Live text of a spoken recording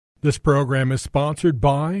This program is sponsored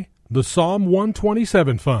by the Psalm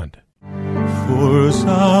 127 Fund. For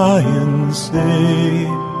Zion's sake,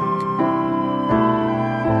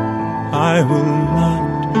 I will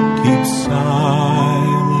not keep silent.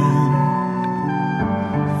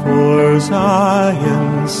 For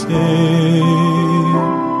Zion's sake,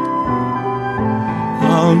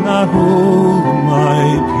 I'll not hold my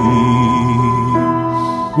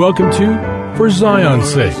peace. Welcome to For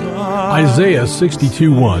Zion's Sake. Isaiah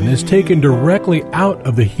 62:1 is taken directly out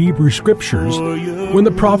of the Hebrew Scriptures when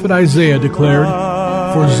the prophet Isaiah declared,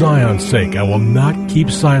 "For Zion's sake I will not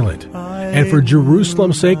keep silent, and for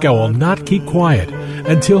Jerusalem's sake I will not keep quiet,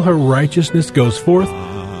 until her righteousness goes forth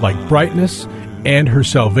like brightness, and her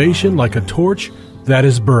salvation like a torch that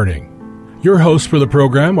is burning." Your hosts for the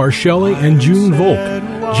program are Shelley and June Volk,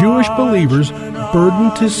 Jewish believers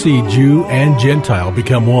burdened to see Jew and Gentile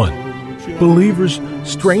become one. Believers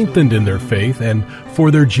strengthened in their faith and for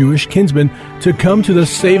their Jewish kinsmen to come to the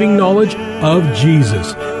saving knowledge of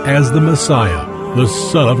Jesus as the Messiah, the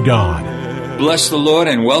Son of God. Bless the Lord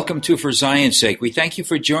and welcome to For Zion's Sake. We thank you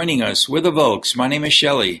for joining us. We're the Volks. My name is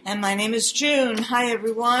Shelley. And my name is June. Hi,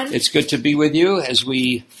 everyone. It's good to be with you as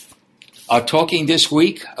we are talking this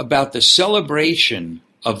week about the celebration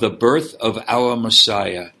of the birth of our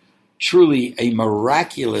Messiah. Truly a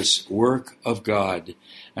miraculous work of God.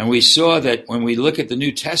 And we saw that when we look at the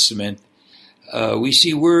New Testament, we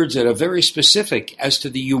see words that are very specific as to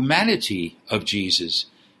the humanity of Jesus.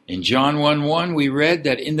 In John 1:1, we read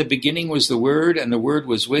that in the beginning was the Word, and the Word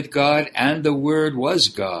was with God, and the Word was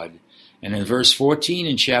God. And in verse 14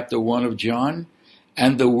 in chapter 1 of John,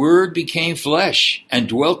 "And the Word became flesh and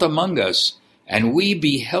dwelt among us, and we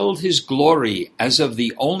beheld his glory as of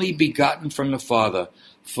the only begotten from the Father,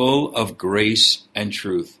 full of grace and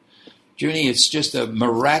truth." Junie, it's just a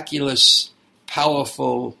miraculous,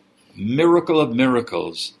 powerful miracle of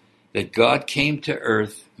miracles that God came to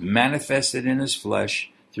earth, manifested in his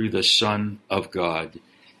flesh through the Son of God.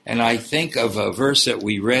 And I think of a verse that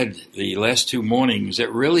we read the last two mornings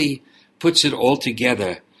that really puts it all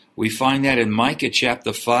together. We find that in Micah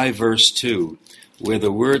chapter 5, verse 2, where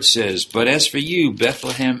the word says, "But as for you,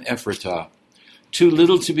 Bethlehem Ephratah, too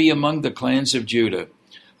little to be among the clans of Judah,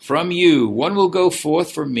 from you one will go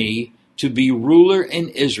forth from me, to be ruler in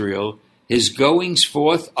Israel. His goings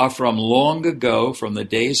forth are from long ago, from the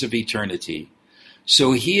days of eternity."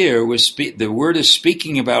 So here the word is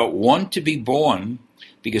speaking about one to be born,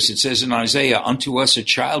 because it says in Isaiah, "Unto us a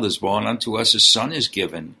child is born, unto us a son is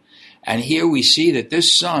given." And here we see that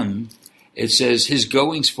this son, it says, his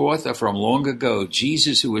goings forth are from long ago.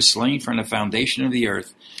 Jesus, who was slain from the foundation of the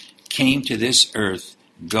earth, came to this earth,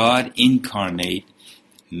 God incarnate,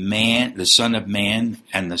 man, the Son of Man,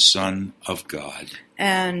 and the Son of God.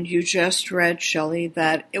 And you just read, Shelley,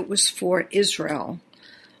 that it was for Israel,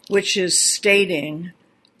 which is stating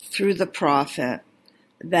through the prophet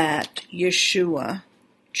that Yeshua,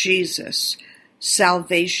 Jesus,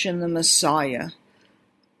 salvation, the Messiah,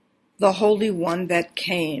 the Holy One that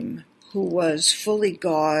came, who was fully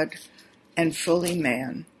God and fully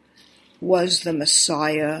man, was the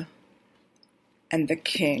Messiah and the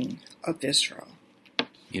King of Israel.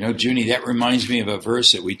 You know, Junie, that reminds me of a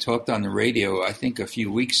verse that we talked on the radio, I think a few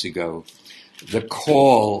weeks ago. The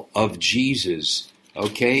call of Jesus.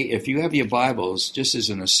 Okay, if you have your Bibles, just as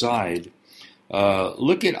an aside,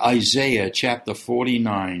 look at Isaiah chapter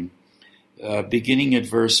 49, beginning at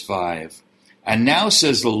verse 5. "And now,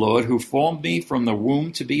 says the Lord, who formed me from the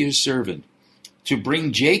womb to be his servant, to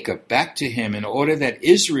bring Jacob back to him in order that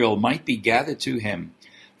Israel might be gathered to him.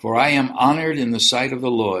 For I am honored in the sight of the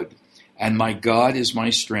Lord, and my God is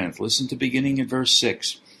my strength." Listen to beginning at verse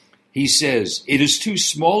 6. He says, "It is too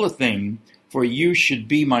small a thing for you should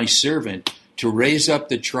be my servant to raise up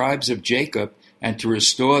the tribes of Jacob and to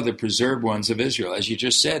restore the preserved ones of Israel." As you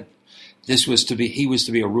just said, he was to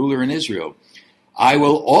be a ruler in Israel. "I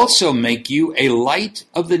will also make you a light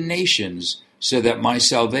of the nations, so that my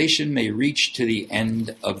salvation may reach to the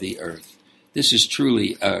end of the earth." This is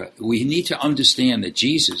truly, we need to understand that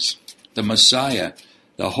Jesus, the Messiah,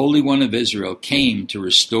 the Holy One of Israel, came to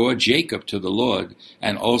restore Jacob to the Lord,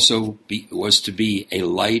 and also was to be a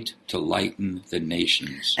light to lighten the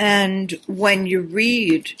nations. And when you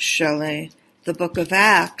read, Shelley, the book of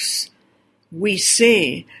Acts, we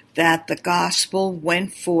see that the gospel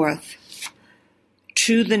went forth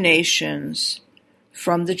to the nations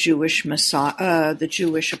from the Jewish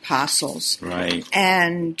apostles. Right.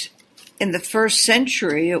 And in the first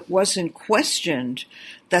century, it wasn't questioned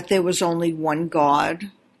that there was only one God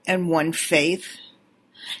and one faith,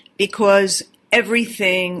 because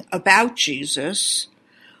everything about Jesus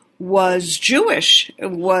was Jewish.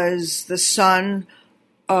 It was the son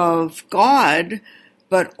of God,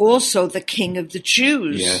 but also the King of the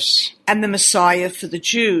Jews. Yes. And the Messiah for the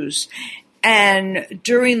Jews. And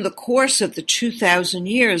during the course of the 2,000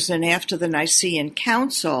 years and after the Nicene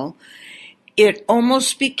Council, it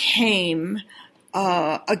almost became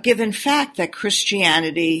a given fact that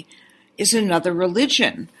Christianity is another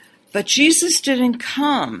religion. But Jesus didn't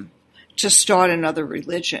come to start another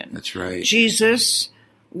religion. That's right. Jesus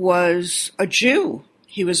was a Jew.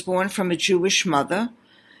 He was born from a Jewish mother,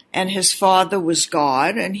 and his father was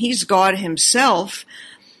God, and he's God himself.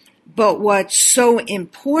 But what's so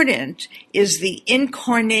important is the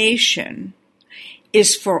incarnation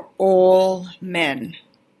is for all men.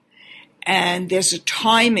 And there's a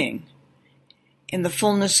timing. In the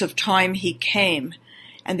fullness of time he came.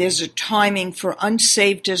 And there's a timing for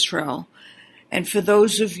unsaved Israel. And for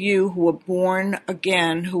those of you who are born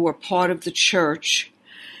again, who are part of the church,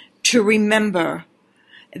 to remember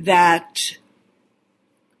that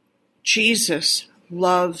Jesus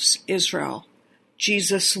loves Israel.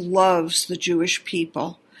 Jesus loves the Jewish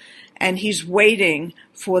people. And he's waiting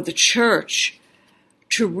for the church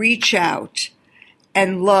to reach out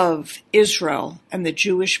and love Israel and the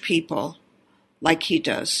Jewish people like he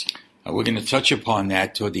does. We're going to touch upon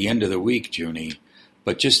that toward the end of the week, Junie.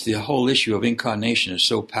 But just the whole issue of incarnation is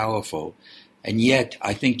so powerful. And yet,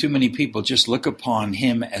 I think too many people just look upon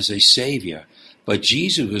him as a savior. But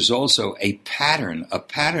Jesus was also a pattern.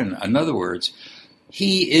 In other words,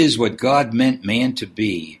 he is what God meant man to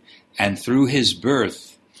be. And through his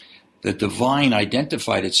birth, the divine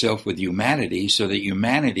identified itself with humanity so that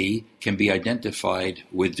humanity can be identified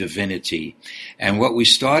with divinity. And what we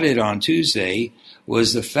started on Tuesday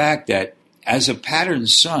was the fact that as a pattern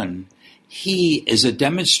son, he is a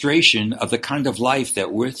demonstration of the kind of life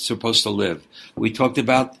that we're supposed to live. We talked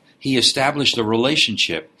about he established a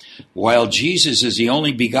relationship. While Jesus is the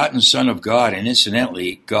only begotten Son of God, and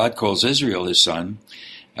incidentally, God calls Israel his son,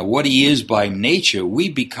 and what he is by nature, we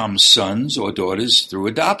become sons or daughters through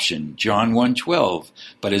adoption. John 1:12.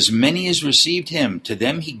 But as many as received him, to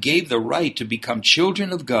them he gave the right to become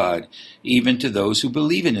children of God, even to those who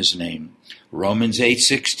believe in his name. Romans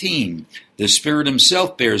 8:16. The Spirit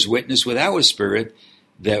himself bears witness with our spirit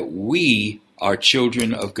that we are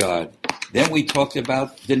children of God. Then we talked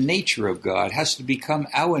about the nature of God. It has to become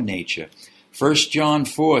our nature. 1 John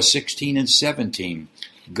 4:16 and 17.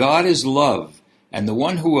 God is love, and the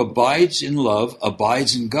one who abides in love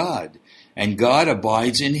abides in God, and God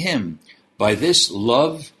abides in him. By this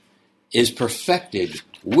love is perfected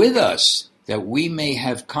with us, that we may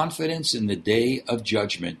have confidence in the day of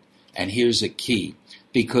judgment. And here's a key.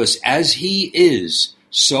 Because as he is,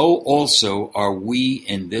 so also are we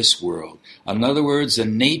in this world. In other words, the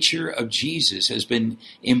nature of Jesus has been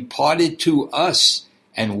imparted to us,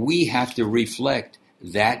 and we have to reflect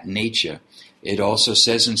that nature. It also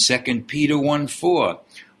says in 2 Peter 1:4,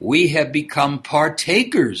 we have become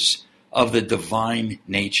partakers of the divine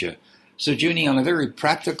nature. So, Junie, on a very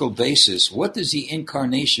practical basis, what does the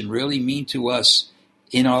incarnation really mean to us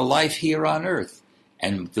in our life here on earth?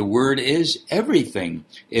 And the word is everything.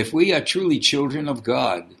 If we are truly children of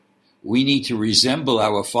God, we need to resemble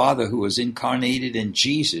our Father who was incarnated in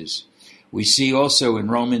Jesus. We see also in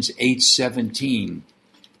Romans 8:17,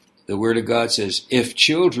 the Word of God says, if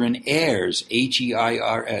children, heirs,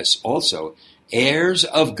 Heirs, also, heirs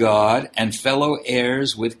of God and fellow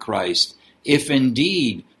heirs with Christ, if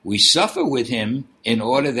indeed we suffer with him in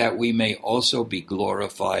order that we may also be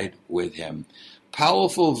glorified with him.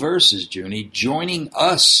 Powerful verses, Junie, joining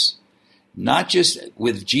us, not just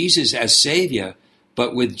with Jesus as Savior,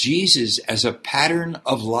 but with Jesus as a pattern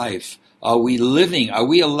of life. Are we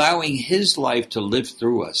allowing his life to live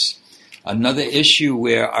through us? Another issue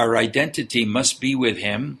where our identity must be with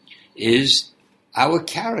him is our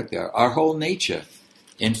character, our whole nature.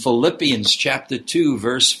 In Philippians chapter 2,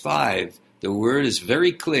 verse 5, the word is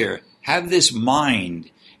very clear. Have this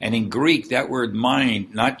mind. And in Greek, that word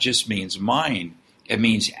mind not just means mind. It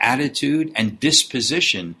means attitude and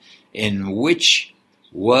disposition, in which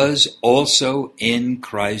was also in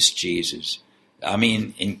Christ Jesus. I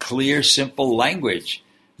mean, in clear, simple language,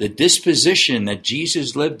 the disposition that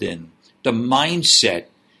Jesus lived in, the mindset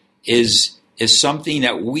is something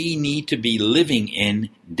that we need to be living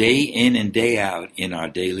in and day out in our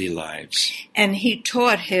daily lives. And he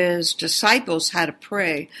taught his disciples how to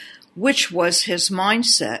pray, which was his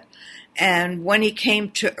mindset. And when he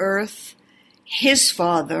came to earth, his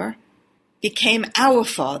Father became our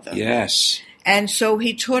Father. Yes. And so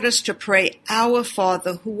he taught us to pray, Our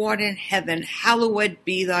Father who art in heaven, hallowed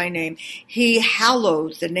be thy name. He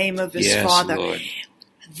hallowed the name of his Father. Lord.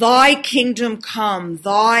 Thy kingdom come,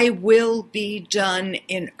 thy will be done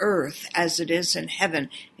in earth as it is in heaven.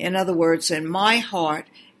 In other words, in my heart,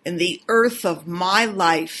 in the earth of my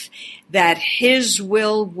life, that his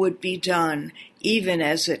will would be done, even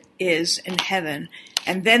as it is in heaven.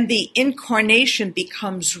 And then the incarnation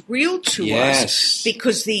becomes real to us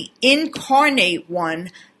because the incarnate one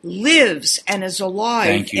lives and is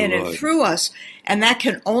alive in and through us. And that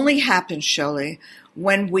can only happen, Shelley,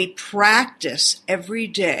 when we practice every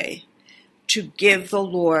day to give the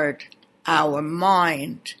Lord our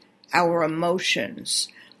mind, our emotions,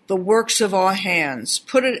 the works of our hands,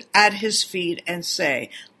 put it at his feet and say,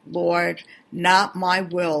 Lord, not my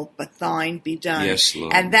will, but thine be done. Yes,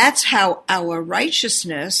 Lord. And that's how our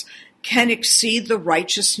righteousness can exceed the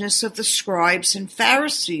righteousness of the scribes and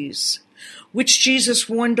Pharisees, which Jesus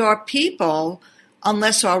warned our people,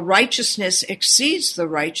 unless our righteousness exceeds the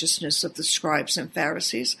righteousness of the scribes and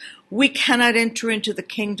Pharisees, we cannot enter into the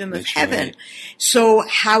kingdom of heaven. Right. So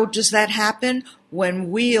how does that happen?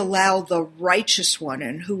 When we allow the righteous one,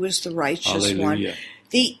 and who is the righteous one?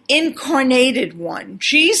 The incarnated one,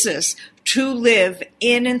 Jesus, to live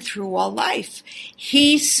in and through our life.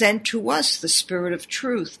 He sent to us the Spirit of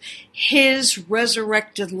truth. His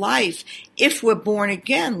resurrected life, if we're born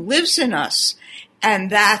again, lives in us. And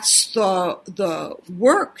that's the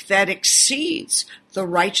work that exceeds the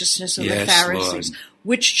righteousness of the Pharisees, Lord,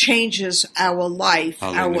 which changes our life,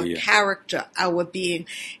 our character, our being.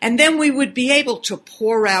 And then we would be able to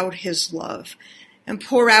pour out his love and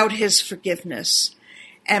pour out his forgiveness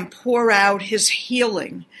and pour out his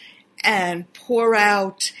healing and pour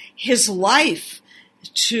out his life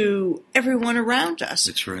to everyone around us.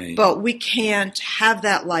 That's right. But we can't have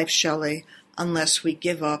that life, Shelley, unless we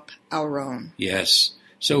give up our own. Yes.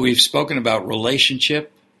 So we've spoken about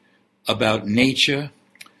relationship, about nature,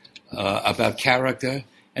 about character,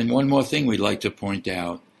 and one more thing we'd like to point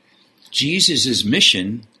out. Jesus'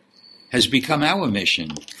 mission has become our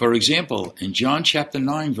mission. For example, in John chapter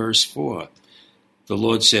 9, verse 4, the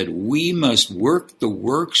Lord said, we must work the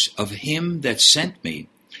works of him that sent me.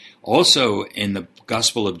 Also in the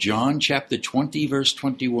Gospel of John chapter 20, verse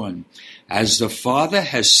 21, as the Father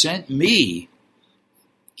has sent me,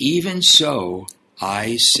 even so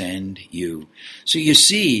I send you. So you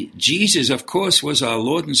see, Jesus, of course, is our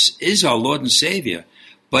Lord and Savior,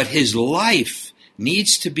 but his life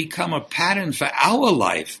needs to become a pattern for our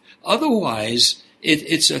life. Otherwise,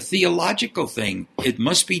 it's a theological thing. It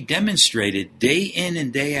must be demonstrated day in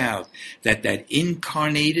and day out that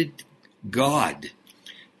incarnated God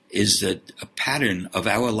is a pattern of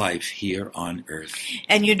our life here on earth.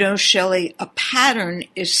 And you know, Shelley, a pattern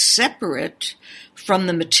is separate from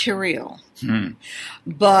the material.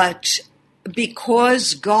 But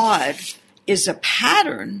because God is a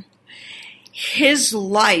pattern, his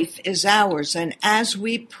life is ours. And as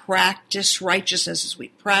we practice righteousness, as we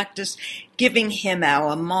practice giving him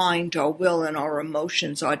our mind, our will, and our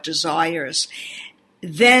emotions, our desires,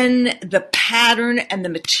 then the pattern and the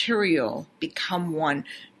material become one.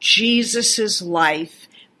 Jesus' life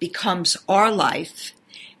becomes our life,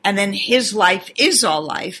 and then his life is our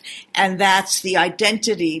life, and that's the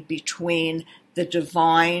identity between the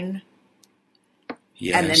divine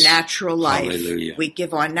and the natural life. Hallelujah. We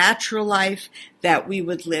give our natural life that we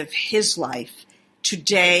would live his life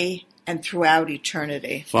today and throughout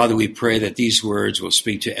eternity. Father, we pray that these words will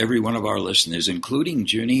speak to every one of our listeners, including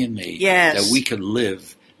Junie and me, that we could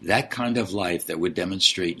live that kind of life that would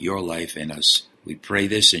demonstrate your life in us. We pray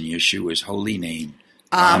this in Yeshua's holy name.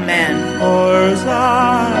 Amen. For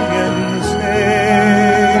Zion's sake.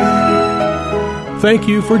 Thank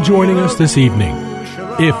you for joining us this evening.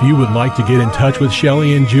 If you would like to get in touch with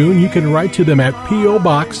Shelley and June, you can write to them at P.O.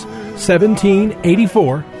 Box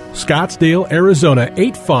 1784, Scottsdale, Arizona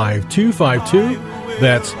 85252.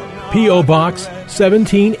 That's P.O. Box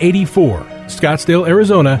 1784, Scottsdale,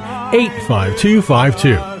 Arizona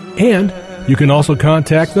 85252. And you can also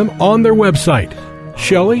contact them on their website,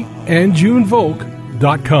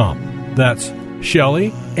 ShelleyandJuneVolk.com. That's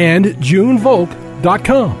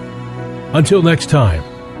ShelleyandJuneVolk.com. Until next time,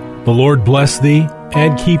 the Lord bless thee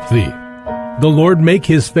and keep thee. The Lord make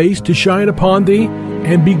his face to shine upon thee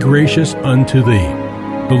and be gracious unto thee.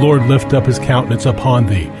 The Lord lift up his countenance upon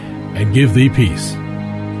thee and give thee peace.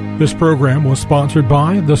 This program was sponsored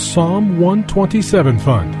by the Psalm 127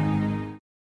 Fund.